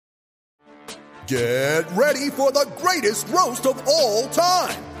Get ready for the greatest roast of all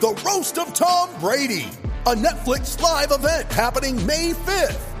time, the Roast of Tom Brady, a Netflix live event happening May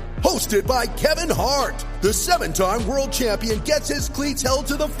 5th. Hosted by Kevin Hart, the 7-time world champion gets his cleats held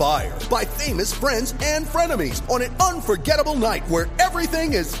to the fire by famous friends and frenemies on an unforgettable night where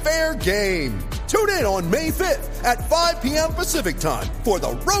everything is fair game. Tune in on May 5th at 5 p.m. Pacific time for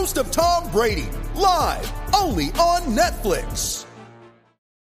the Roast of Tom Brady, live only on Netflix.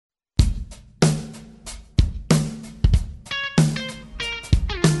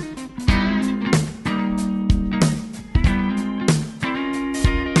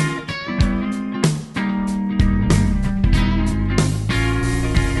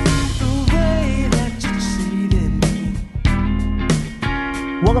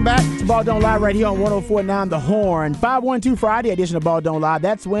 Welcome back to Ball Don't Lie right here on 104.9 The Horn. 512 Friday edition of Ball Don't Lie.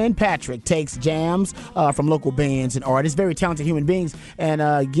 That's when Patrick takes jams from local bands and artists, very talented human beings,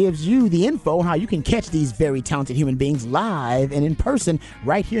 and gives you the info on how you can catch these very talented human beings live and in person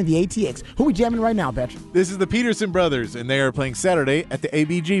right here in the ATX. Who we jamming right now, Patrick? This is the Peterson Brothers, and they are playing Saturday at the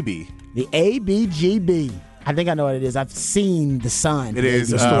ABGB. The ABGB. I think I know what it is. I've seen the sign. It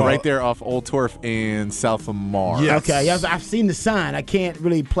is right there off Old Turf and South of Mars. Yes. Okay, I've seen the sign. I can't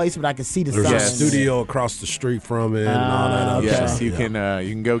really place it, but I can see the sign. There's a studio across the street from it and all that other yes, stuff. you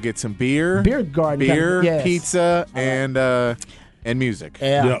can go get some beer, garden, yes. pizza, and music.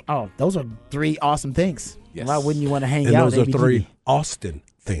 Yeah. Yep. Oh, those are three awesome things. Yes. Why wouldn't you want to hang And out? those are at three ABGB? Austin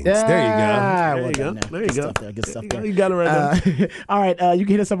things. Yeah, There you go. Good stuff there. Good stuff there. You got it right there. All right, you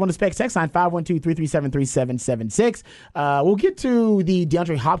can hit us up on the Specs text line 512-337-3776. We'll get to the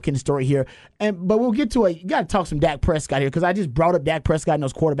DeAndre Hopkins story here, but we'll get to you got to talk some Dak Prescott here because I just brought up Dak Prescott in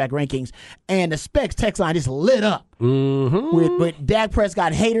those quarterback rankings, and the Specs text line just lit up with Dak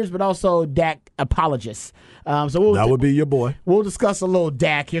Prescott haters, but also Dak apologists. So that would be your boy. We'll discuss a little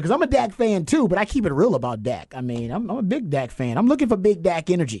Dak here because I'm a Dak fan too, but I keep it real about Dak. I mean, I'm a big Dak fan. I'm looking for big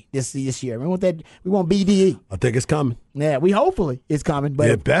Dak energy this year. We want BDE. I think it's coming. Yeah, hopefully it's coming. But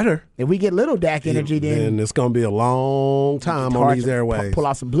it better. If we get little Dak energy, then it's going to be a long time on these airways. Pull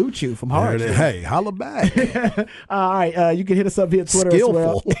out some Blue Chew from Hard. Hey, holla back. All right, you can hit us up via Twitter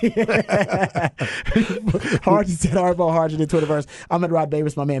Skillful. as well. Hard said Hardball Hard in the Twitterverse. I'm at Rod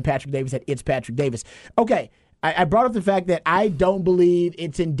Davis. My man Patrick Davis at It's Patrick Davis. Okay. I brought up the fact that I don't believe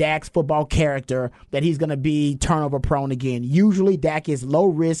it's in Dak's football character that he's going to be turnover prone again. Usually Dak is low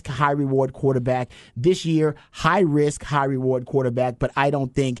risk, high reward quarterback. This year, high risk, high reward quarterback, but I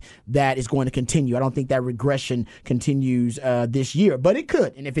don't think that is going to continue. I don't think that regression continues this year, but it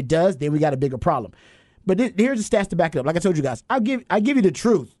could. And if it does, then we got a bigger problem. But here's the stats to back it up. Like I told you guys, I give you the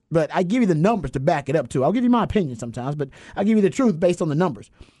truth, but I give you the numbers to back it up too. I'll give you my opinion sometimes, but I'll give you the truth based on the numbers.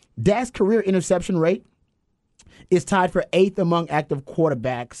 Dak's career interception rate is tied for 8th among active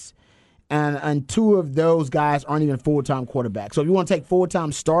quarterbacks, and two of those guys aren't even full-time quarterbacks. So if you want to take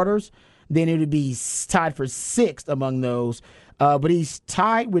full-time starters, then it would be tied for 6th among those. But he's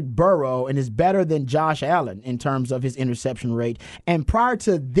tied with Burrow and is better than Josh Allen in terms of his interception rate. And prior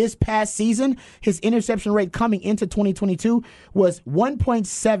to this past season, his interception rate coming into 2022 was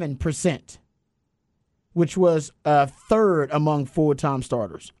 1.7%, which was 3rd among full-time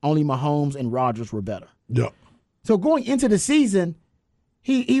starters. Only Mahomes and Rodgers were better. Yep. So going into the season,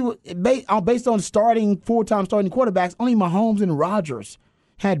 he based on full-time starting quarterbacks, only Mahomes and Rodgers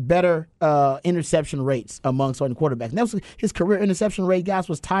had better interception rates among starting quarterbacks. And that was his career interception rate, guys,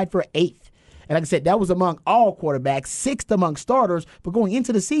 was tied for 8th. And like I said, that was among all quarterbacks, 6th among starters. But going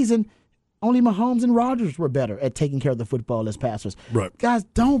into the season, only Mahomes and Rodgers were better at taking care of the football as passers. Right. Guys,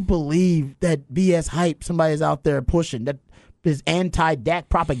 don't believe that BS hype somebody's out there pushing. That is anti-Dak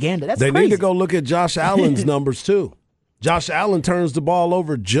propaganda. That's They crazy. need to go look at Josh Allen's numbers, too. Josh Allen turns the ball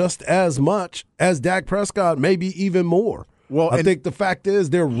over just as much as Dak Prescott, maybe even more. Well, I think the fact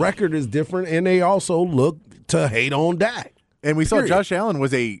is their record is different, and they also look to hate on Dak. And we saw Josh Allen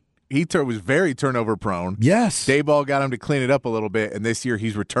was very turnover prone. Yes. Dayball got him to clean it up a little bit, and this year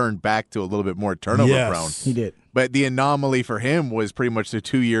he's returned back to a little bit more turnover prone. He did. But the anomaly for him was pretty much the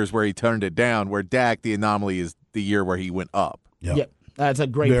 2 years where he turned it down, where Dak, the anomaly is the year where he went up. Yep. That's a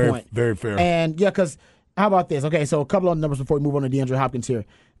great point. Very fair. And, because how about this? Okay, so a couple of numbers before we move on to DeAndre Hopkins here.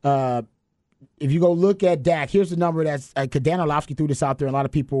 If you go look at Dak, here's the number that's Dan Orlovsky threw this out there, and a lot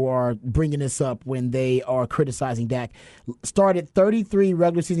of people are bringing this up when they are criticizing Dak. Started 33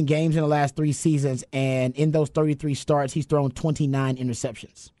 regular season games in the last 3 seasons, and in those 33 starts, he's thrown 29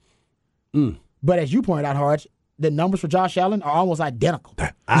 interceptions. But as you pointed out, Harge, the numbers for Josh Allen are almost identical.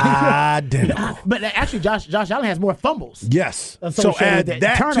 Identical. But actually, Josh Allen has more fumbles. Yes. So add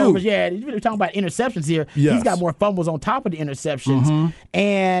that turnovers, too. yeah, you're talking about interceptions here. Yes. He's got more fumbles on top of the interceptions.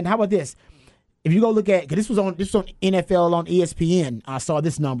 And how about this? if you go look at, because this was on NFL on ESPN, I saw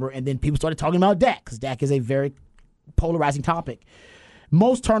this number, and then people started talking about Dak, because Dak is a very polarizing topic.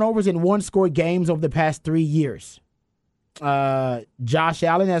 Most turnovers in one-score games over the past 3 years. Josh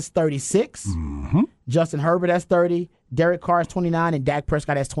Allen has 36. Mm-hmm. Justin Herbert has 30. Derek Carr has 29, and Dak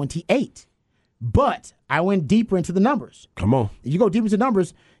Prescott has 28. But I went deeper into the numbers. Come on. If you go deeper into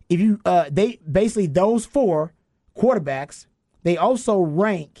numbers, if you they basically those 4 quarterbacks, they also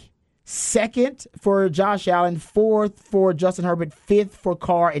rank second for Josh Allen, 4th for Justin Herbert, 5th for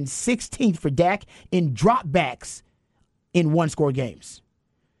Carr, and 16th for Dak in dropbacks in one-score games.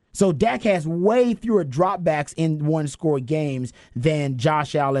 So Dak has way fewer dropbacks in one-score games than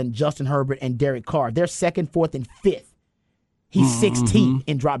Josh Allen, Justin Herbert, and Derek Carr. They're 2nd, 4th, and 5th. He's 16th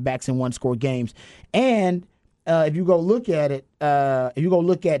in dropbacks in one-score games. And if you go look at it, if you go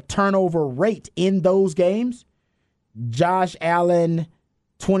look at turnover rate in those games, Josh Allen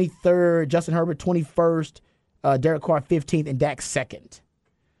 23rd, Justin Herbert 21st, Derek Carr 15th, and Dak 2nd.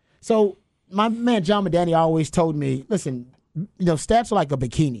 So my man John Madani always told me, listen, stats are like a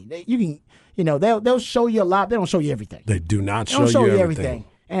bikini. You can, they'll show you a lot. They don't show you everything. They do not show you everything.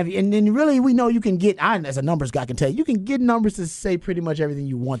 And then really, we know you can get, as a numbers guy can tell you can get numbers to say pretty much everything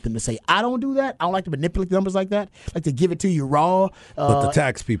you want them to say. I don't do that. I don't like to manipulate numbers like that. I like to give it to you raw. But the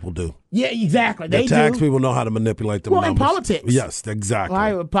tax people do. Yeah, exactly. The tax people know how to manipulate the numbers. Well, in politics. Yes, exactly.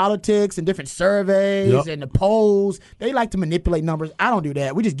 Right, with politics and different surveys and the polls, they like to manipulate numbers. I don't do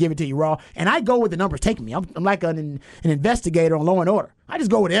that. We just give it to you raw. And I go with the numbers taking me. I'm like an investigator on Law and Order. I just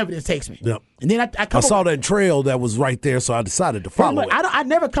go where the evidence takes me. Yep. And then I saw that trail that was right there, so I decided to follow it. I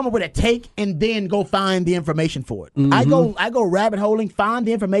never come up with a take and then go find the information for it. Mm-hmm. I go rabbit holing, find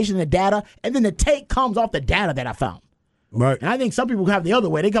the information and the data, and then the take comes off the data that I found. Right. And I think some people have the other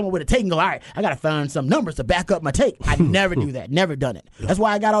way. They come up with a take and go, all right, I got to find some numbers to back up my take. I never do that. Never done it. That's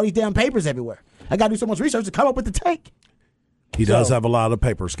why I got all these damn papers everywhere. I got to do so much research to come up with the take. He does have a lot of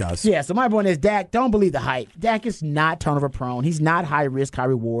papers, guys. Yeah, so my point is, Dak, don't believe the hype. Dak is not turnover prone. He's not high risk, high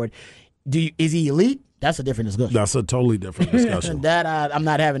reward. Is he elite? That's a different discussion. That's a totally different discussion. I'm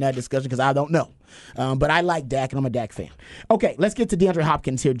not having that discussion because I don't know. But I like Dak, and I'm a Dak fan. Okay, let's get to DeAndre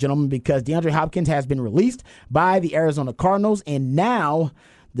Hopkins here, gentlemen, because DeAndre Hopkins has been released by the Arizona Cardinals, and now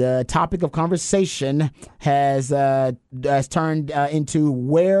the topic of conversation has turned into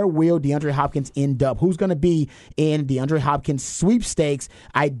where will DeAndre Hopkins end up? Who's going to be in DeAndre Hopkins sweepstakes?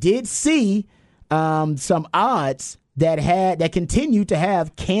 I did see some odds that continue to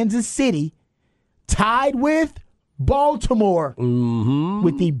have Kansas City tied with Baltimore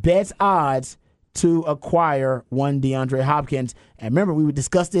with the best odds to acquire one DeAndre Hopkins. And remember, we would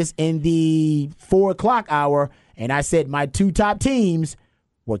discuss this in the 4 o'clock hour, and I said my 2 top teams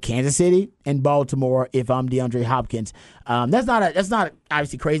were Kansas City and Baltimore if I'm DeAndre Hopkins. That's not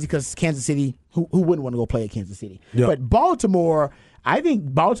obviously crazy because Kansas City, who wouldn't want to go play at Kansas City? Yep. But Baltimore, I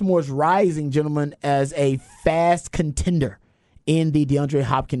think Baltimore's rising, gentlemen, as a fast contender in the DeAndre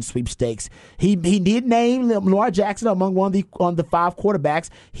Hopkins sweepstakes. He did name Lamar Jackson among one of the 5 quarterbacks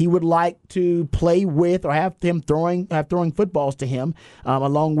he would like to play with or have throwing footballs to him.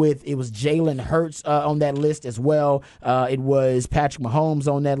 Along with, it was Jalen Hurts on that list as well. It was Patrick Mahomes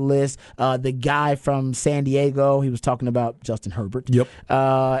on that list. The guy from San Diego, he was talking about Justin Herbert. Yep.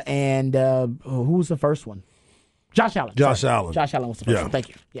 And who was the first one? Josh Allen. Josh Allen was the first one. Thank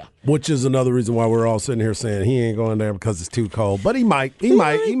you. Yeah. Which is another reason why we're all sitting here saying he ain't going there because it's too cold. But he might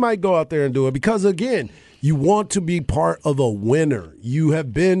go out there and do it because, again, you want to be part of a winner. You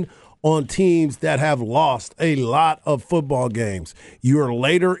have been on teams that have lost a lot of football games. You're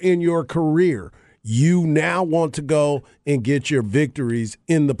later in your career. You now want to go and get your victories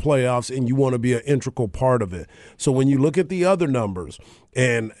in the playoffs, and you want to be an integral part of it. So when you look at the other numbers,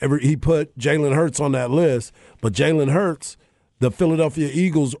 and he put Jalen Hurts on that list, but Jalen Hurts, the Philadelphia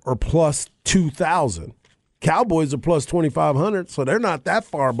Eagles are plus 2,000. Cowboys are plus 2,500, so they're not that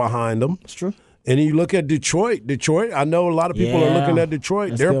far behind them. That's true. And you look at Detroit. I know a lot of people are looking at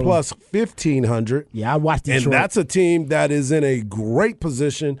Detroit. They're plus 1,500. Yeah, I watched Detroit. And that's a team that is in a great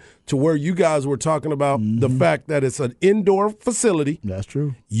position to where you guys were talking about the fact that it's an indoor facility. That's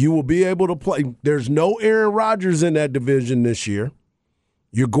true. You will be able to play. There's no Aaron Rodgers in that division this year.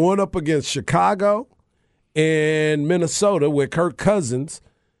 You're going up against Chicago and Minnesota with Kirk Cousins,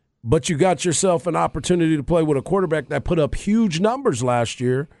 but you got yourself an opportunity to play with a quarterback that put up huge numbers last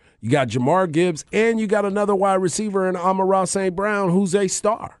year. You got Jamar Gibbs, and you got another wide receiver in Amon-Ra St. Brown, who's a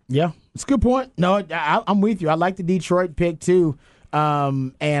star. Yeah, it's a good point. No, I'm with you. I like the Detroit pick, too.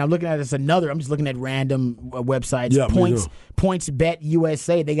 And I'm looking at this I'm just looking at random websites. Yeah, Points Bet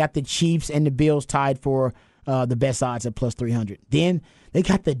USA. They got the Chiefs and the Bills tied for the best odds at plus 300. Then they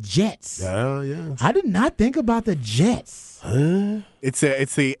got the Jets. Yeah. I did not think about the Jets.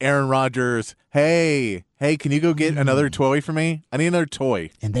 It's the Aaron Rodgers. Hey, can you go get another toy for me? I need another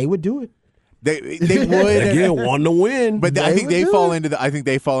toy. And they would do it. They would again want to win, but I think they fall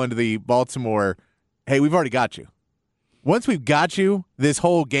into the Baltimore. Hey, we've already got you. Once we've got you, this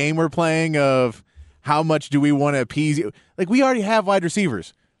whole game we're playing of how much do we want to appease you? Like, we already have wide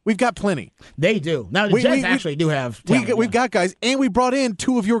receivers. We've got plenty. They do. Now, the Jets actually do have talent. We've got guys, and we brought in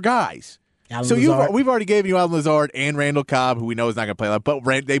 2 of your guys. Alan So Lazard. we've already given you Alan Lazard and Randall Cobb, who we know is not going to play a lot, but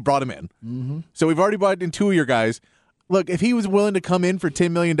they brought him in. Mm-hmm. So we've already brought in 2 of your guys. Look, if he was willing to come in for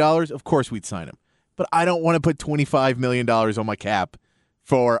 $10 million, of course we'd sign him. But I don't want to put $25 million on my cap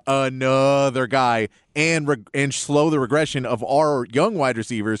for another guy and slow the regression of our young wide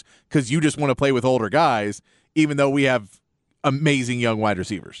receivers because you just want to play with older guys, even though we have amazing young wide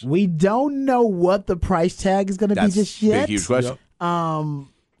receivers. We don't know what the price tag is going to be just yet. Big, huge question.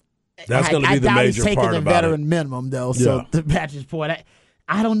 That's going to be the major part about it. I doubt he's taking the veteran minimum, though. So to Patrick's point,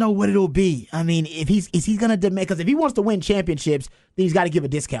 I don't know what it'll be. I mean, is he going to demand? Because if he wants to win championships, then he's got to give a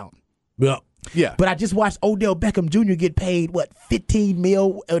discount. Yeah. But I just watched Odell Beckham Jr. get paid, $15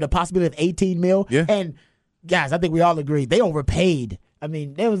 million with a possibility of $18 million. Yeah. And, guys, I think we all agree they overpaid. I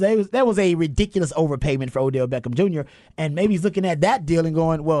mean, that was a ridiculous overpayment for Odell Beckham Jr. And maybe he's looking at that deal and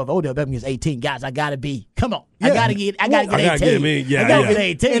going, well, if Odell Beckham is 18, guys, I got to be. Come on. Yeah. I got to get 18. I got to get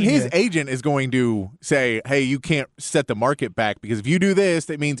 18. And his agent is going to say, hey, you can't set the market back because if you do this,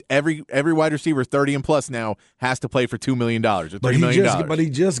 that means every wide receiver 30 and plus now has to play for $2 million or $3 million. But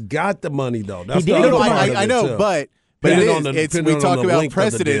he just got the money, though. That's He did. I know, but we talk about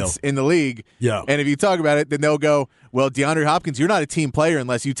precedence in the league. Yeah. And if you talk about it, then they'll go, well, DeAndre Hopkins, you're not a team player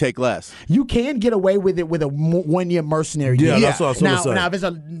unless you take less. You can get away with it with a 1-year mercenary deal. Yeah, that's what I was going to say. Now, if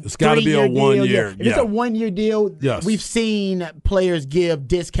it's got to be a 1 year. If it's a 1 year deal, yes. We've seen players give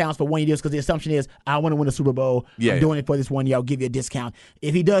discounts for 1 year deals because the assumption is, I want to win a Super Bowl. I'm doing it for this 1 year. I'll give you a discount.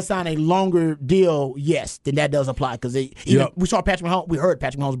 If he does sign a longer deal, yes, then that does apply because we saw Patrick Mahomes. We heard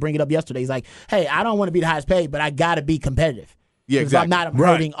Patrick Mahomes bring it up yesterday. He's like, hey, I don't want to be the highest paid, but I got to be competitive. Yeah, exactly. If I'm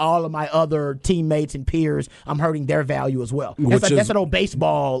hurting all of my other teammates and peers. I'm hurting their value as well. That's an old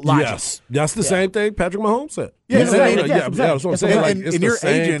baseball logic. Yes, that's the same thing Patrick Mahomes said. That's what I'm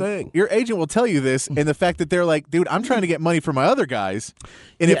saying. And your agent will tell you this, and the fact that they're like, dude, I'm trying to get money for my other guys,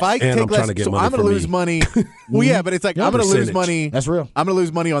 and if I take less, so I'm going to lose money. Well, yeah, but it's like I'm going to lose money. That's real. I'm going to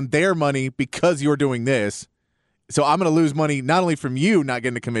lose money on their money because you're doing this. So I'm going to lose money not only from you not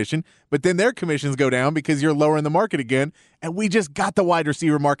getting a commission, but then their commissions go down because you're lowering the market again. And we just got the wide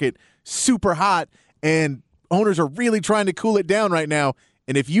receiver market super hot, and owners are really trying to cool it down right now.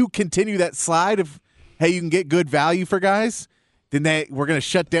 And if you continue that slide of, hey, you can get good value for guys, then we're going to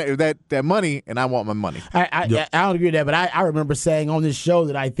shut down that money, and I want my money. I don't agree with that, but I remember saying on this show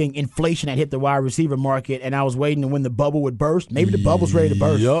that I think inflation had hit the wide receiver market, and I was waiting to when the bubble would burst. Maybe the bubble's ready to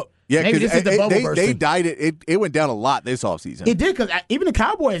burst. Yep. Yeah, because they died it. It went down a lot this offseason. It did because even the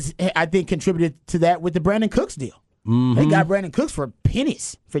Cowboys, I think, contributed to that with the Brandon Cooks deal. Mm-hmm. They got Brandon Cooks for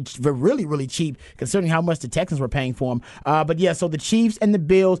pennies, for really, really cheap, considering how much the Texans were paying for him. But yeah, so the Chiefs and the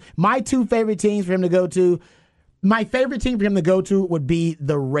Bills, my 2 favorite teams for him to go to. My favorite team for him to go to would be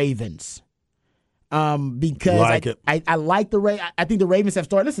the Ravens. Because I like the Ravens. I think the Ravens have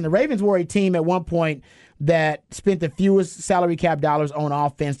started. Listen, the Ravens were a team at one point that spent the fewest salary cap dollars on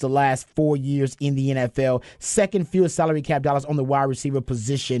offense the last 4 years in the NFL. Second fewest salary cap dollars on the wide receiver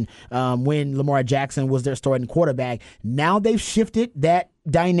position when Lamar Jackson was their starting quarterback. Now they've shifted that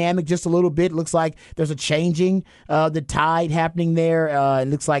dynamic just a little bit. Looks like there's a changing the tide happening there. It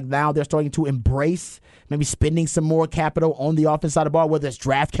looks like now they're starting to embrace maybe spending some more capital on the offense side of the ball, whether it's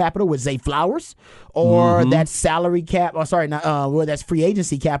draft capital with Zay Flowers or that salary cap, whether that's free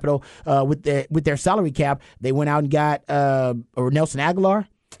agency capital with their salary cap. They went out and got Nelson Aguilar.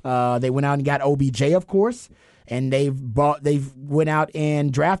 They went out and got OBJ, of course. And they've went out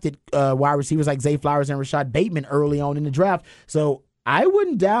and drafted wide receivers like Zay Flowers and Rashad Bateman early on in the draft. So I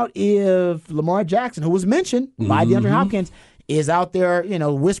wouldn't doubt if Lamar Jackson, who was mentioned by DeAndre Hopkins, is out there,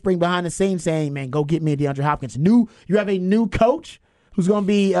 whispering behind the scenes saying, man, go get me DeAndre Hopkins. You have a new coach who's going to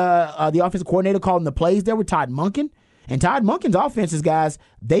be the offensive coordinator calling the plays there with Todd Monken. And Todd Monken's offenses, guys,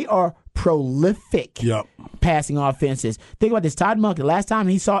 they are prolific passing offenses. Think about this. Todd Monken, last time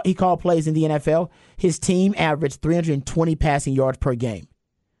he called plays in the NFL, his team averaged 320 passing yards per game.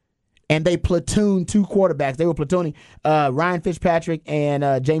 And they platooned 2 quarterbacks. They were platooning Ryan Fitzpatrick and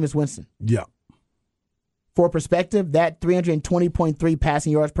Jameis Winston. Yeah. For perspective, that 320.3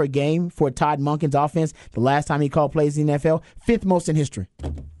 passing yards per game for Todd Monken's offense, the last time he called plays in the NFL, 5th most in history.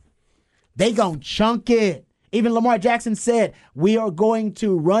 They gonna chunk it. Even Lamar Jackson said, we are going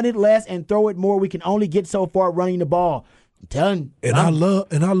to run it less and throw it more. We can only get so far running the ball. I'm telling you. I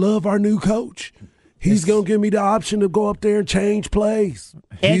love our new coach. He's going to give me the option to go up there and change plays.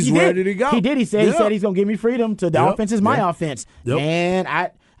 And he's ready to go. He did. He said he's going to give me freedom. To the offense is my offense. Yep. And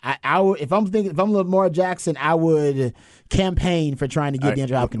I would, if I'm Lamar Jackson, I would campaign for trying to get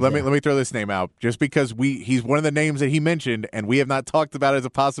DeAndre Hopkins. Let me throw this name out just because he's one of the names that he mentioned, and we have not talked about it as a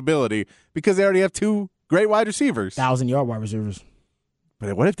possibility because they already have 2 great wide receivers, 1,000-yard wide receivers.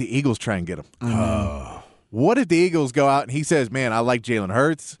 But what if the Eagles try and get him? What if the Eagles go out and he says, "Man, I like Jalen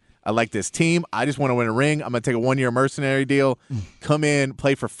Hurts. I like this team. I just want to win a ring. I'm going to take a 1-year mercenary deal, come in,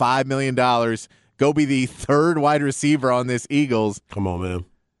 play for $5 million, go be the 3rd wide receiver on this Eagles." Come on, man.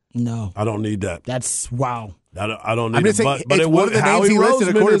 No. I don't need that. That's wow. I don't need I'm just it. saying, But it's one of the names he listed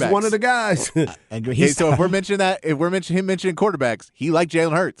at quarterbacks. Is one of the guys. I agree. Okay, so if we're mentioning him mentioning quarterbacks, he liked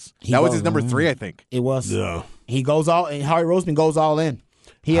Jalen Hurts. That was his number 3, I think. It was. Yeah. He goes all, and Howie Roseman goes all in.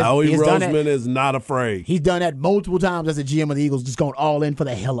 Howie Roseman is not afraid. He's done that multiple times as a GM of the Eagles, just going all in for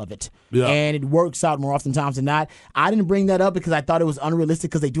the hell of it. Yeah. And it works out more often times than not. I didn't bring that up because I thought it was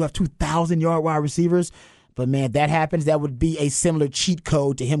unrealistic because they do have 2,000-yard wide receivers. But, man, that happens. That would be a similar cheat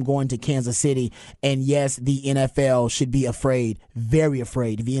code to him going to Kansas City. And, yes, the NFL should be afraid, very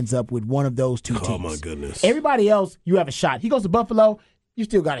afraid, if he ends up with one of those 2 teams. Oh, my goodness. Everybody else, you have a shot. He goes to Buffalo, you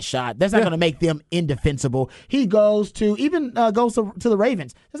still got a shot. That's not going to make them indefensible. He goes to the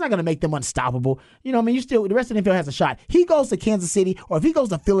Ravens. That's not going to make them unstoppable. You know what I mean? The rest of the NFL has a shot. He goes to Kansas City, or if he goes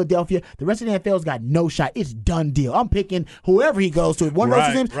to Philadelphia, the rest of the NFL's got no shot. It's done deal. I'm picking whoever he goes to. One of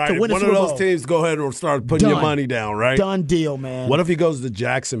those teams to win a Super Bowl. One of those teams, go ahead and start putting your money down, right? Done deal, man. What if he goes to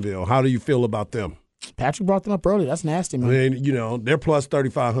Jacksonville? How do you feel about them? Patrick brought them up earlier. That's nasty, man. I mean, they're plus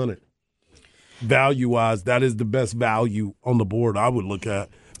 3,500. Value-wise, that is the best value on the board I would look at.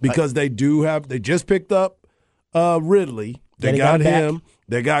 Because they just picked up Ridley. They got him. Back.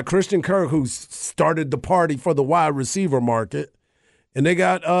 They got Christian Kirk, who started the party for the wide receiver market. And they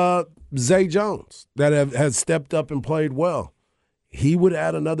got Zay Jones that has stepped up and played well. He would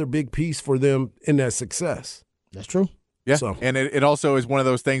add another big piece for them in that success. That's true. Yeah, and it also is one of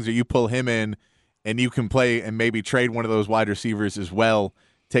those things where you pull him in and you can play and maybe trade one of those wide receivers as well.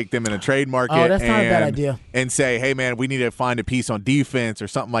 Take them in a trade market. Oh, that's not a bad idea. And say, hey, man, we need to find a piece on defense or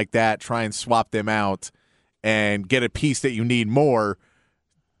something like that. Try and swap them out and get a piece that you need more.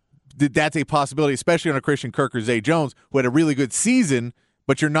 That's a possibility, especially on a Christian Kirk or Zay Jones, who had a really good season,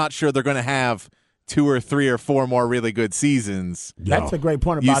 but you're not sure they're going to have 2 or 3 or 4 more really good seasons. That's a great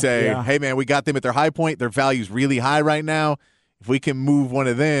point about you say, hey, man, we got them at their high point. Their value's really high right now. If we can move one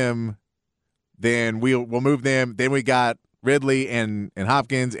of them, then we'll move them. Then we got Ridley and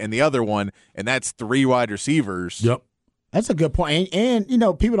Hopkins and the other one, and that's 3 wide receivers. Yep. That's a good point. And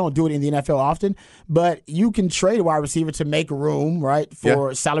people don't do it in the NFL often, but you can trade a wide receiver to make room, right,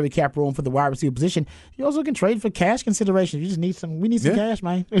 for salary cap room for the wide receiver position. You also can trade for cash consideration. You just need we need some cash,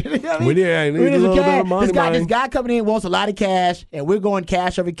 man. You know what I mean? We need a little bit of money, this guy coming in wants a lot of cash, and we're going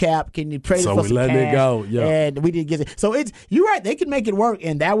cash over cap. Can you trade so for some cash? So we letting it go, yeah. And we didn't get it. So you're right. They can make it work,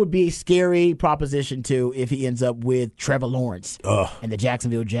 and that would be a scary proposition, too, if he ends up with Trevor Lawrence and the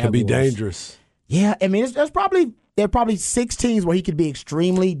Jacksonville Jaguars. Could be dangerous. Yeah, I mean, there are probably 6 teams where he could be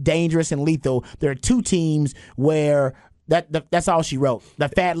extremely dangerous and lethal. There are 2 teams where that's all she wrote. The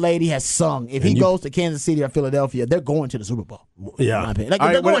fat lady has sung. If he goes to Kansas City or Philadelphia, they're going to the Super Bowl. Yeah.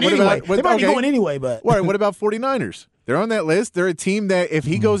 They're going anyway. They might be going anyway, but. What about 49ers? They're on that list. They're a team that if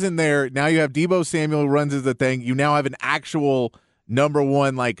he goes in there, now you have Deebo Samuel runs as the thing. You now have an actual number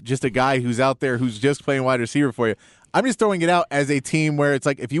one, like just a guy who's out there who's just playing wide receiver for you. I'm just throwing it out as a team where it's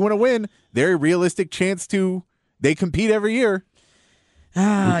like if you want to win, they're a realistic chance to. They compete every year.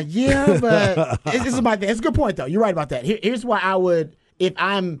 Yeah, but this is my thing. It's a good point, though. You're right about that. Here's why I would, if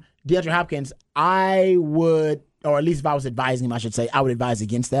I'm DeAndre Hopkins, I would, or at least if I was advising him, I should say, I would advise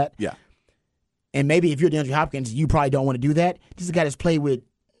against that. Yeah. And maybe if you're DeAndre Hopkins, you probably don't want to do that. This is a guy that's played with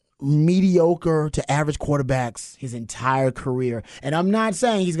mediocre to average quarterbacks his entire career. And I'm not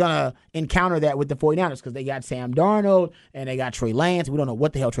saying he's going to encounter that with the 49ers because they got Sam Darnold and they got Trey Lance. We don't know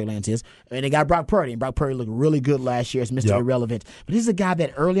what the hell Trey Lance is. And they got Brock Purdy. And Brock Purdy looked really good last year as Mr. Irrelevant. But this is a guy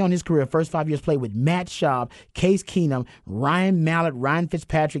that early on in his career, first 5 years, played with Matt Schaub, Case Keenum, Ryan Mallett, Ryan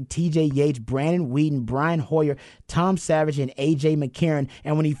Fitzpatrick, TJ Yates, Brandon Whedon, Brian Hoyer, Tom Savage, and A.J. McCarron.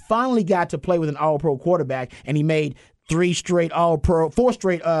 And when he finally got to play with an all-pro quarterback and he made 4 straight Pro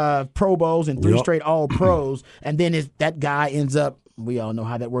Bowls and 3 straight All Pros, and then that guy ends up. We all know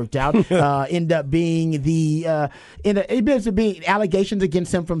how that worked out. End up being allegations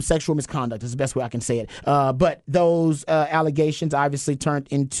against him from sexual misconduct. Is the best way I can say it. But those allegations obviously turned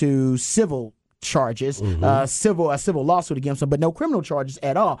into civil charges, a civil lawsuit against him, but no criminal charges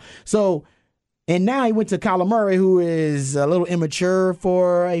at all. So, and now he went to Kyler Murray, who is a little immature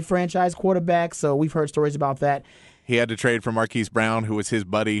for a franchise quarterback. So we've heard stories about that. He had to trade for Marquise Brown, who was his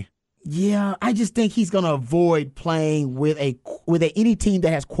buddy. Yeah, I just think he's going to avoid playing with any team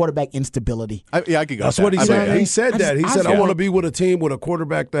that has quarterback instability. I could go. That's what he said. He said that. He said, I want to be with a team with a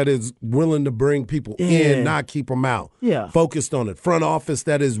quarterback that is willing to bring people in, not keep them out. Yeah. Focused on it. Front office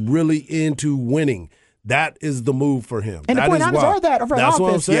that is really into winning. That is the move for him. And the 49ers are that. That's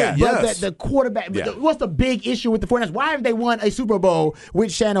what I'm saying. But Yes. the quarterback, what's the big issue with the 49ers? Why haven't they won a Super Bowl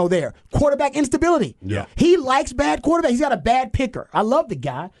with Shano there? Quarterback instability. Yeah. He likes bad quarterbacks. He's got a bad picker. I love the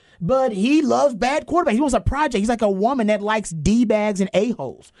guy, but he loves bad quarterbacks. He wants a project. He's like a woman that likes D-bags and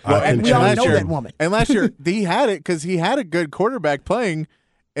A-holes. And we all know that woman. And last year, he had it because he had a good quarterback playing,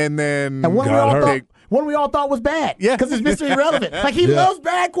 and then one we all thought was bad. Yeah. Because it's Mr. Irrelevant. Like, he loves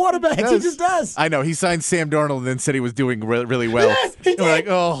bad quarterbacks. He just does. I know. He signed Sam Darnold and then said he was doing really well. Yes, he did. We're like,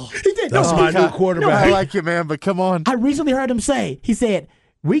 oh. He did. That's my new quarterback. I like you, man, but come on. I recently heard him say, he said,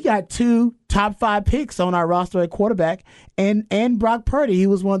 we got 2 top 5 picks on our roster at quarterback, and Brock Purdy. He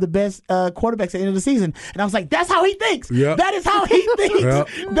was one of the best quarterbacks at the end of the season. And I was like, that's how he thinks. Yep. That is how he thinks. Yep.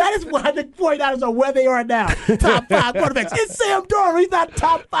 That is why the 49ers are where they are now. Top 5 quarterbacks. It's Sam Darnold. He's not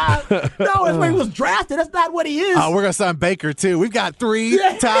top 5. No, it's where he was drafted. That's not what he is. Oh, we're going to sign Baker, too. We've got 3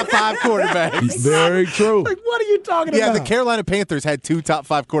 top 5 quarterbacks. Very true. Like, what are you talking Yeah, about? the Carolina Panthers had 2 top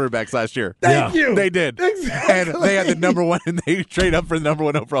 5 quarterbacks last year. Thank you. They did. Exactly. And they had the number 1, and they trade up for the number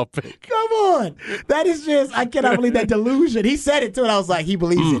 1 overall pick. Come on. That is just, I cannot believe that delusion. He said it too, and I was like, he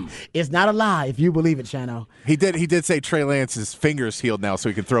believes it. It's not a lie if you believe it, Shano. He did say Trey Lance's finger's healed now so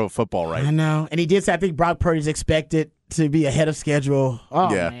he can throw a football right. I know. And he did say, I think Brock Purdy's expected to be ahead of schedule.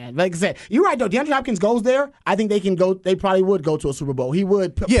 Oh, Yeah. man. Like I said, you're right, though. DeAndre Hopkins goes there. I think they probably would go to a Super Bowl. He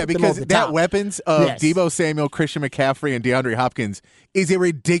would. Yeah, because that weapons of Yes. Deebo Samuel, Christian McCaffrey, and DeAndre Hopkins is a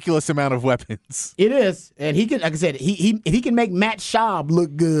ridiculous amount of weapons. It is. And he can, like I said, if he can make Matt Schaub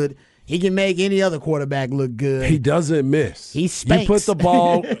look good, he can make any other quarterback look good. He doesn't miss. He spanks. You put the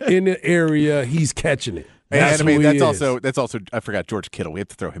ball in the area, he's catching it. And I mean, who he that's is. also I forgot George Kittle. We have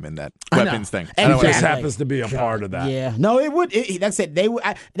to throw him in that I know. weapons thing. And I don't He wanna- just happens to be a part of that. Yeah, no, it would. Like I said, they would.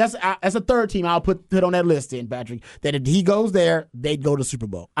 That's a third team I'll put on that list. In Patrick, that if he goes there, they'd go to Super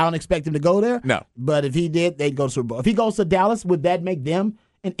Bowl. I don't expect him to go there. No. But if he did, they'd go to Super Bowl. If he goes to Dallas, would that make them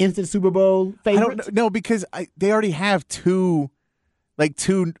an instant Super Bowl I favorite? don't know because they already have two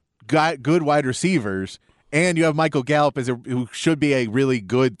good wide receivers, and you have Michael Gallup who should be a really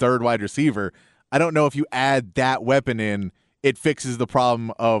good third wide receiver. I don't know if you add that weapon in, it fixes the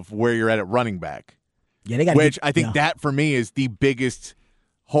problem of where you're at running back. Yeah, they got. Which I think that for me is the biggest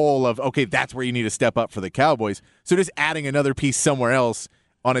hole of, okay, that's where you need to step up for the Cowboys. So just adding another piece somewhere else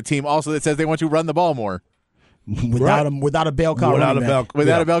on a team also that says they want you to run the ball more. without a bell cow. Without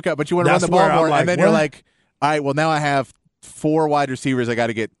A bell cow, but you want to run That's the ball where I'm more, like, and then what? you're like, all right, well, now I have 4 wide receivers. I got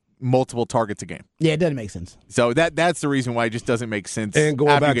to get multiple targets a game. Yeah, it doesn't make sense. So that's the reason why it just doesn't make sense. And going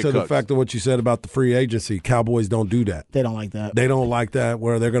after back you to get the cooked. fact of what you said about the free agency, Cowboys don't do that. They don't like that. They don't like that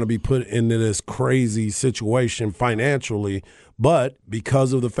where they're going to be put into this crazy situation financially, but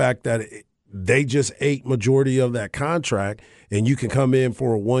because of the fact that they just ate majority of that contract and you can come in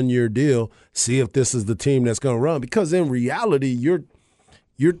for a 1-year deal, see if this is the team that's going to run. Because in reality, you're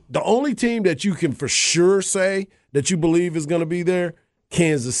the only team that you can for sure say that you believe is going to be there,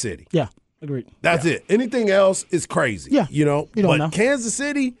 Kansas City. Yeah, agreed. That's it. Anything else is crazy. Yeah. You know, You don't but know. Kansas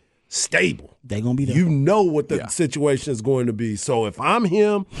City, stable. They're going to be there. You know what the situation is going to be. So if I'm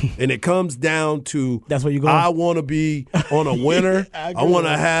him and it comes down to That's where you going? I want to be on a winner, I want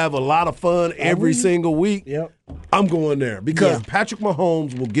to have a lot of fun every single week, Yep. I'm going there because Yeah. Patrick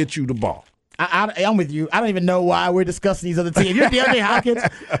Mahomes will get you the ball. I'm with you. I don't even know why we're discussing these other teams. You're DeAndre Hopkins,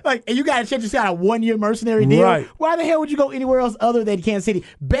 and you got a chance to got a 1-year mercenary deal. Right. Why the hell would you go anywhere else other than Kansas City?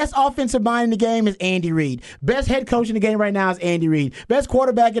 Best offensive mind in the game is Andy Reid. Best head coach in the game right now is Andy Reid. Best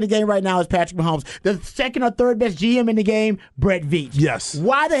quarterback in the game right now is Patrick Mahomes. The second or third best GM in the game, Brett Veach. Yes.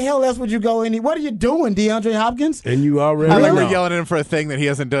 Why the hell else would you go any? What are you doing, DeAndre Hopkins? And you already I like know. we're yelling at him for a thing that he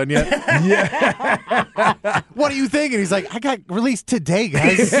hasn't done yet. What are you thinking? He's like, I got released today,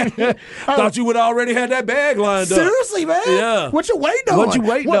 guys. Thought you would already had that bag lined up. Seriously, man. Yeah. What you waiting on? What you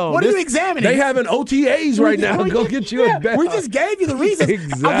waiting on? What are you This- examining? They having OTAs right now. Go get you a bag. We just gave you the reasons.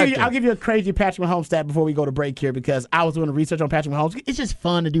 Exactly. I'll give you a crazy Patrick Mahomes stat before we go to break here because I was doing the research on Patrick Mahomes. It's just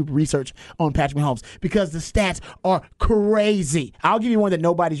fun to do research on Patrick Mahomes because the stats are crazy. I'll give you one that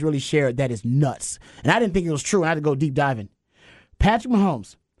nobody's really shared that is nuts. And I didn't think it was true. I had to go deep diving. Patrick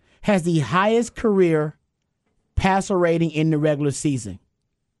Mahomes has the highest career passer rating in the regular season.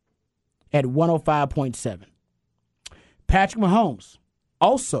 at 105.7. Patrick Mahomes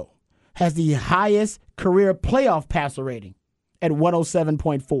also has the highest career playoff passer rating at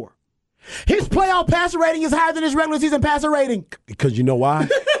 107.4. His playoff passer rating is higher than his regular season passer rating. Because you know why?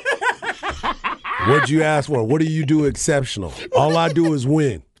 What'd you ask for? What do you do exceptional? All I do is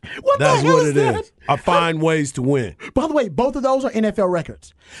win. That's what it is. I find ways to win. By the way, both of those are NFL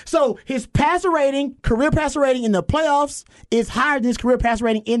records. So his passer rating, career passer rating in the playoffs is higher than his career passer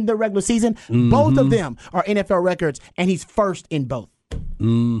rating in the regular season. Mm-hmm. Both of them are NFL records, and he's first in both.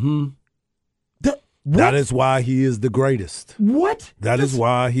 Mm-hmm. That is why he is the greatest. What? That is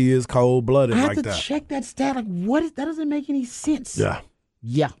why he is cold-blooded like that. I have to check that stat. Like, what? That doesn't make any sense. Yeah.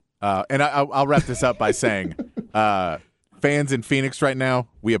 Yeah. And I'll wrap this up by saying, fans in Phoenix right now,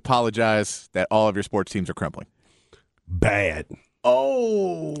 we apologize that all of your sports teams are crumbling. Bad.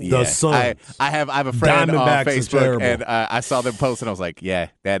 Oh, yeah. The Suns. I have a friend on Facebook, and I saw them post, and I was like, yeah,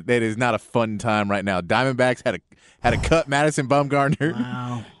 that is not a fun time right now. Diamondbacks had to cut Madison Bumgarner.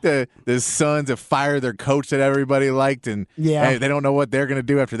 Wow. The Suns have fired their coach that everybody liked, and hey, they don't know what they're going to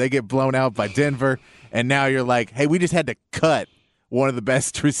do after they get blown out by Denver. And now you're like, hey, we just had to cut one of the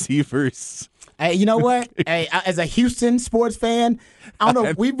best receivers. Hey, you know what? Hey, as a Houston sports fan, I don't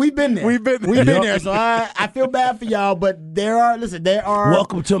know. We've been there. We've been there. So I feel bad for y'all, but there are.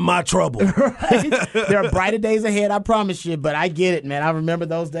 Welcome to my trouble. Right? There are brighter days ahead, I promise you. But I get it, man. I remember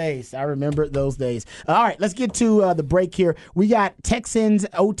those days. All right, let's get to the break here. We got Texans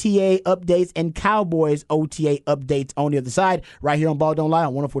OTA updates and Cowboys OTA updates on the other side, right here on Ball Don't Lie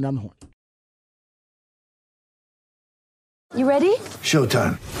on 104.9 The Horn. You ready?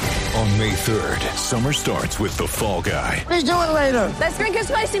 Showtime. On May 3rd, summer starts with The Fall Guy. Let's do it later. Let's drink a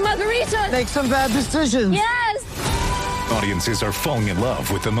spicy margarita. Make some bad decisions. Yes. Audiences are falling in love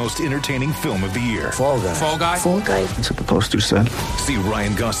with the most entertaining film of the year. Fall Guy. Fall Guy? Fall Guy. That's what the poster said. See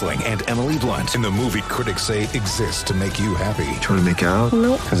Ryan Gosling and Emily Blunt in the movie critics say exists to make you happy. Trying to make it out?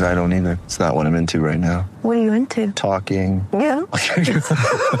 Nope. Because I don't either. It's not what I'm into right now. What are you into? Talking. Yeah.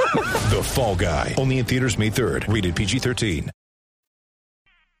 The Fall Guy. Only in theaters May 3rd. Rated PG-13.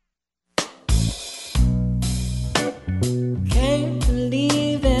 Can't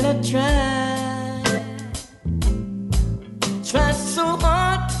believe that I tried so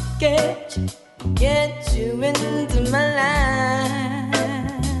hard to get you into my life.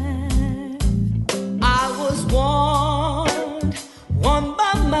 I was warned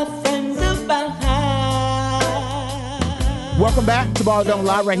by my friends about how. Welcome back to Ball Don't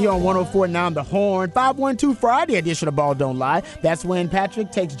Lie right here on 104.9 The Horn. 512 Friday edition of Ball Don't Lie. That's when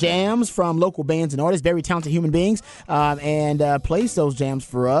Patrick takes jams from local bands and artists, very talented human beings, and plays those jams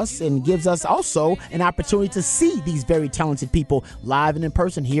for us and gives us also an opportunity to see these very talented people live and in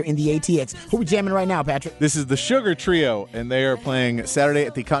person here in the ATX. Who are we jamming right now, Patrick? This is the Sugar Trio, and they are playing Saturday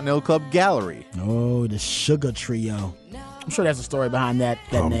at the Continental Club Gallery. Oh, the Sugar Trio. I'm sure there's a story behind that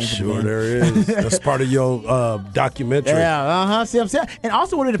name. I'm sure there is. That's part of your documentary. Yeah, See what I'm saying? And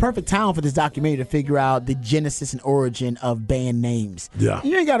also, we're in the perfect time for this documentary to figure out the genesis and origin of band names. Yeah.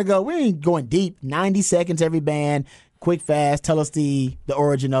 You ain't got to go. We ain't going deep. 90 seconds every band. Quick, fast. Tell us the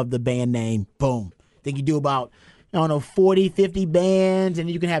origin of the band name. Boom. Then you do about, 40, 50 bands, and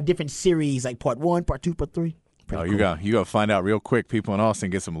you can have different series like part 1, part 2, part 3. Oh, you got to find out real quick. People in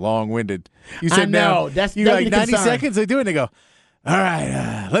Austin get some long-winded. You I said know. That's you like 90 seconds. They do it, and they go, all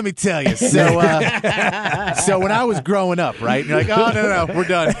right, let me tell you. So when I was growing up, right? And you're like, oh, no, we're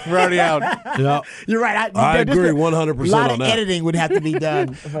done. We're already out. Yeah. You're right. I agree 100% on that. A lot of editing would have to be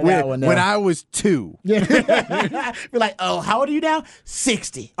done for that one. When I was 2. You're like, oh, how old are you now?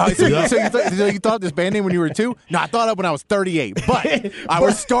 60. So you thought this band name when you were 2? No, I thought it when I was 38. But I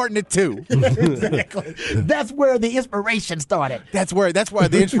was starting at 2. Exactly. That's where the inspiration started. That's where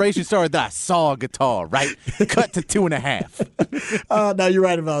the inspiration started. That I saw a guitar, right? Cut to 2.5. No, you're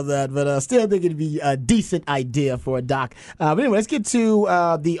right about that, but still think it'd be a decent idea for a doc. But anyway, let's get to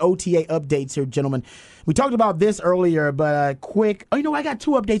the OTA updates here, gentlemen. We talked about this earlier, but quick. Oh, I got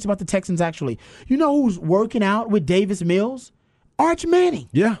 2 updates about the Texans, actually. You know who's working out with Davis Mills? Arch Manning.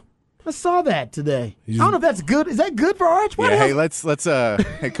 Yeah. I saw that today. I don't know if that's good. Is that good for Arch? Yeah, hey, let's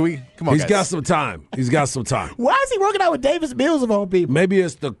hey, can we come on, He's guys. got some time. Why is he working out with Davis Mills of all people? Maybe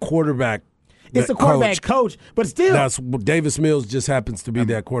it's the quarterback. It's a quarterback coach, but still. That's Davis Mills just happens to be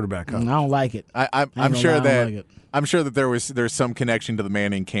that quarterback coach. I don't like it. I'm sure that there's some connection to the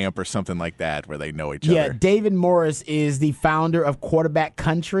Manning camp or something like that where they know each other. Yeah, David Morris is the founder of Quarterback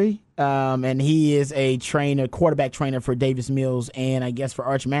Country, and he is a quarterback trainer for Davis Mills and I guess for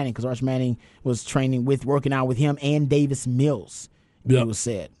Arch Manning, because Arch Manning was working out with him and Davis Mills, it was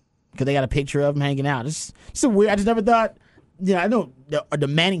said. Because they got a picture of him hanging out. It's so weird. I just never thought I know the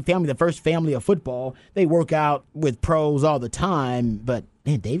Manning family, the first family of football, they work out with pros all the time, but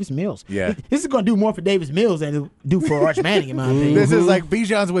man, Davis Mills. Yeah. This is going to do more for Davis Mills than it do for Arch Manning, in my opinion. This is like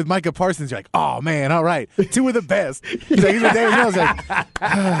Bijan's with Micah Parsons. You're like, oh, man, all right. 2 of the best. He's with Davis Mills. Like,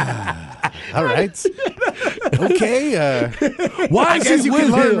 all right. Okay. Why is he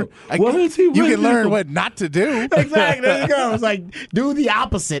with him? Why is he with You can him? learn what not to do. Exactly. There you go. It's like, do the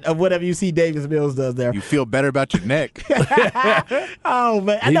opposite of whatever you see Davis Mills does there. You feel better about your neck. Oh,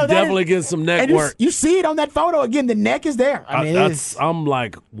 man. I He know definitely gets some neck and work. You see it on that photo. Again, the neck is there. I mean, I'm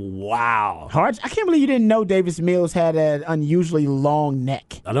like, wow. Hard. I can't believe you didn't know Davis Mills had an unusually long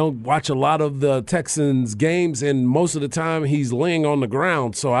neck. I don't watch a lot of the Texans games, and most of the time he's laying on the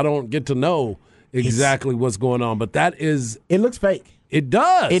ground, so I don't get to know exactly what's going on. But that is, it looks fake. It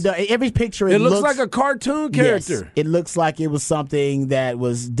does. Every picture, it looks like a cartoon character. Yes, it looks like it was something that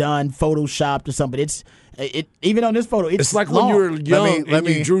was done, photoshopped or something. Even on this photo, it's like long. when you were young and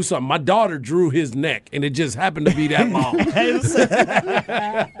you drew something. My daughter drew his neck, and it just happened to be that long.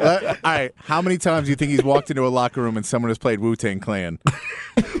 All right. How many times do you think he's walked into a locker room and someone has played Wu-Tang Clan?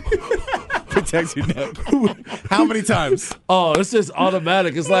 Protects your neck. How many times? Oh, it's just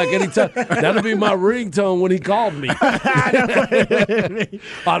automatic. It's like anytime. That'll be my ringtone when he called me. Oh,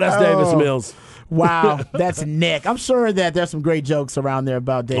 that's Davis Mills. Wow, that's neck. I'm sure that there's some great jokes around there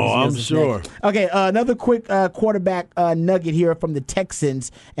about Davis Mills. Oh, I'm sure. Neck. Okay, another quick quarterback nugget here from the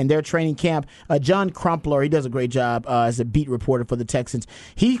Texans and their training camp. John Crumpler, he does a great job as a beat reporter for the Texans.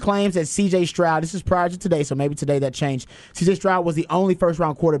 He claims that C.J. Stroud, this is prior to today, so maybe today that changed. C.J. Stroud was the only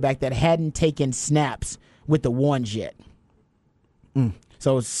first-round quarterback that hadn't taken snaps with the ones yet.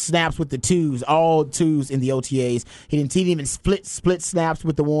 So snaps with the twos, all twos in the OTAs. He didn't even split snaps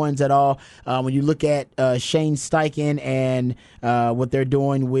with the ones at all. When you look at Shane Steichen and what they're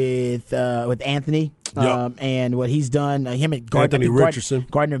doing with Anthony and what he's done, him and Anthony Richardson,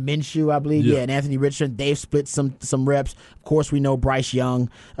 Gardner Minshew, I believe, and Anthony Richardson, they've split some reps. Of course, we know Bryce Young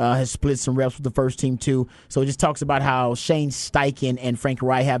has split some reps with the first team too. So it just talks about how Shane Steichen and Frank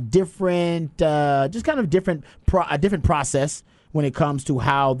Reich have different process when it comes to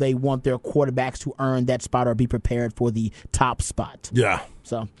how they want their quarterbacks to earn that spot or be prepared for the top spot. Yeah.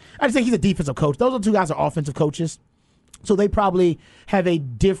 So I just think he's a defensive coach. Those other two guys are offensive coaches. So they probably have a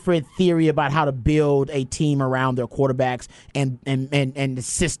different theory about how to build a team around their quarterbacks and the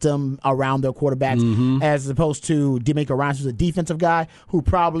system around their quarterbacks, as opposed to DeMeco Ryans, who's a defensive guy who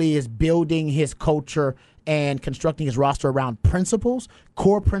probably is building his culture and constructing his roster around principles,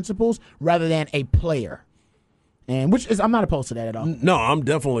 core principles, rather than a player. And I'm not opposed to that at all. No, I'm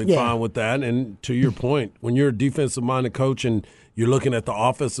definitely fine with that. And to your point, when you're a defensive-minded coach and you're looking at the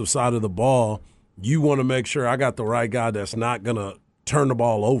offensive side of the ball, you want to make sure I got the right guy that's not going to turn the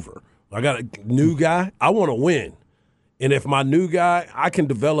ball over. I got a new guy. I want to win. And if my new guy, I can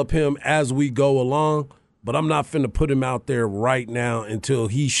develop him as we go along, but I'm not finna put him out there right now until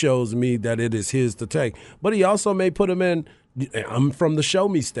he shows me that it is his to take. But he also may put him in. I'm from the show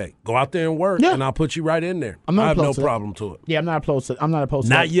me state. Go out there and work, and I'll put you right in there. I have no problem to it. Yeah, I'm not opposed to that.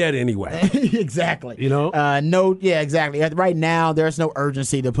 Not yet, anyway. Exactly. You know? Exactly. Right now, there's no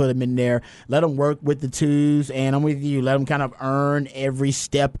urgency to put him in there. Let him work with the twos, and I'm with you. Let him kind of earn every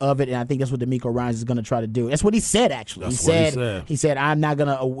step of it, and I think that's what DeMeco Ryans is going to try to do. That's what he said, actually. He said, I'm not going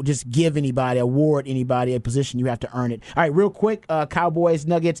to just award anybody a position. You have to earn it. All right, real quick, Cowboys,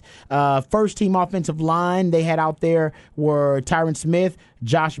 Nuggets, first-team offensive line they had out there were Tyron Smith,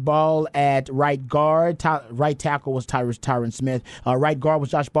 Josh Ball at right guard. Right tackle was Tyron Smith. Right guard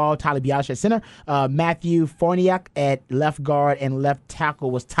was Josh Ball. Tyler Biadasz at center. Matthew Forniak at left guard, and left tackle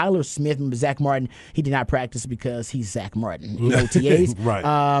was Tyler Smith. Remember Zach Martin? He did not practice because he's Zach Martin. OTAs. Right.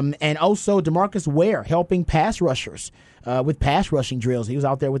 And also DeMarcus Ware helping pass rushers with pass rushing drills. He was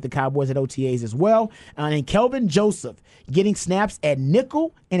out there with the Cowboys at OTAs as well. And Kelvin Joseph getting snaps at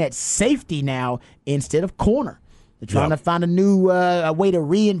nickel and at safety now instead of corner. They're trying to find a new way to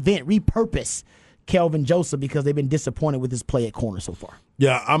repurpose Kelvin Joseph because they've been disappointed with his play at corner so far.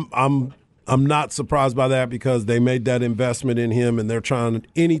 Yeah, I'm not surprised by that because they made that investment in him and they're trying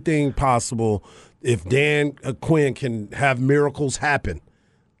anything possible. If Dan Quinn can have miracles happen,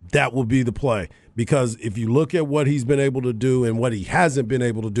 that will be the play. Because if you look at what he's been able to do and what he hasn't been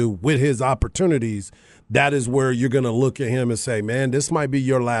able to do with his opportunities, that is where you're going to look at him and say, man, this might be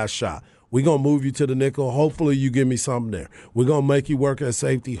your last shot. We're going to move you to the nickel. Hopefully you give me something there. We're going to make you work at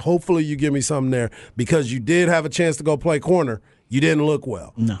safety. Hopefully you give me something there because you did have a chance to go play corner. You didn't look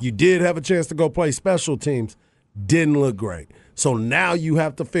well. No. You did have a chance to go play special teams. Didn't look great. So now you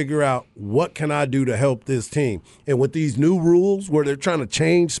have to figure out what can I do to help this team. And with these new rules where they're trying to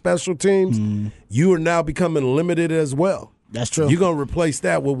change special teams, you are now becoming limited as well. That's true. You're going to replace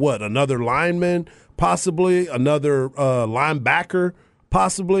that with what? Another lineman, possibly another linebacker,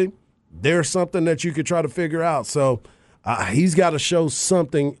 possibly. There's something that you could try to figure out. So he's got to show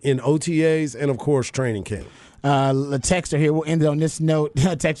something in OTAs and, of course, training camp. The texter here, we'll end it on this note.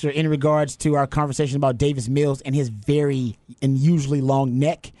 Texter, in regards to our conversation about Davis Mills and his very unusually long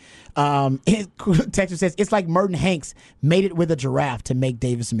neck. Texter says, it's like Merton Hanks made it with a giraffe to make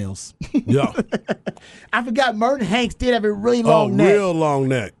Davis Mills. Yeah. I forgot Merton Hanks did have a really long neck. Real long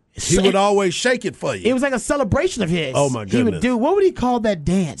neck. He would always shake it for you. It was like a celebration of his. Oh, my goodness. He would do, what would he call that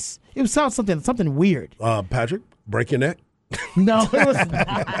dance? It was something weird. Patrick, break your neck? No, it was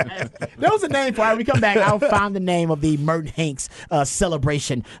not. There was a name for it. When we come back, I'll find the name of the Merton Hanks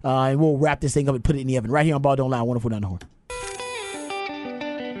celebration, and we'll wrap this thing up and put it in the oven right here on Ball Don't Lie, 104 down the horn.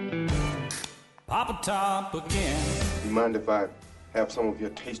 Papa Top again. You mind if I have some of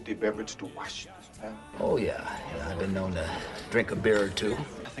your tasty beverage to wash this down? Oh, yeah. I've been known to drink a beer or two.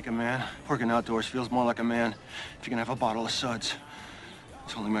 I think a man working outdoors feels more like a man if you can have a bottle of suds.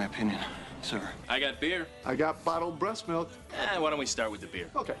 It's only my opinion. Sir. I got beer. I got bottled breast milk. Why don't we start with the beer?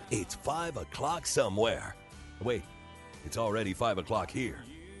 Okay. It's 5 o'clock somewhere. Wait, it's already 5 o'clock here.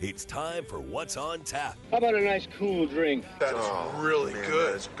 It's time for What's on Tap. How about a nice cool drink? That is really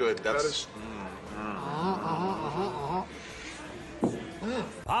good. That's good. That's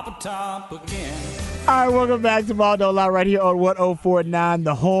Papa Top again. All right, welcome back to Ball Don't Lie right here on 104.9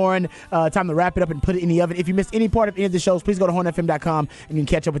 The Horn. Time to wrap it up and put it in the oven. If you missed any part of any of the shows, please go to hornfm.com and you can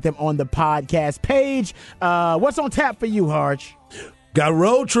catch up with them on the podcast page. What's on tap for you, Harge? Got a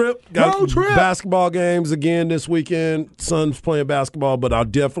road trip. Got basketball games again this weekend. Suns playing basketball, but I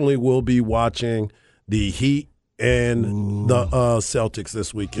definitely will be watching the Heat and the Celtics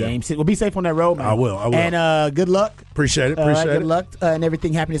this weekend. Game 6. Well, be safe on that road, man. I will. And good luck. Appreciate it. Good luck and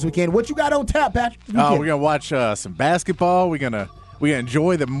everything happening this weekend. What you got on tap, Patrick? We're going to watch some basketball. We're going to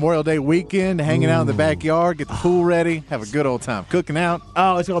enjoy the Memorial Day weekend, hanging out in the backyard, get the pool ready, have a good old time. Cooking out.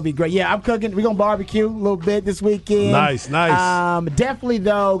 Oh, it's going to be great. Yeah, I'm cooking. We're going to barbecue a little bit this weekend. Nice. Definitely,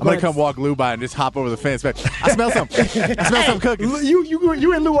 though. I'm going to come walk Lou by and just hop over the fence. I smell something. I smell some cooking.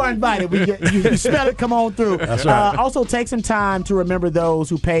 You and Lou are invited. You smell it, come on through. That's right. Also, take some time to remember those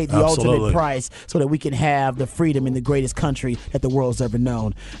who paid the ultimate price so that we can have the freedom in the greatest country that the world's ever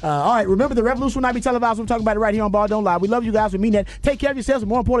known. All right, remember, the revolution will not be televised. We're talking about it right here on Ball Don't Lie. We love you guys. We mean that. Take care of yourselves, and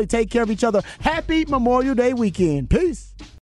more importantly, take care of each other. Happy Memorial Day weekend. Peace.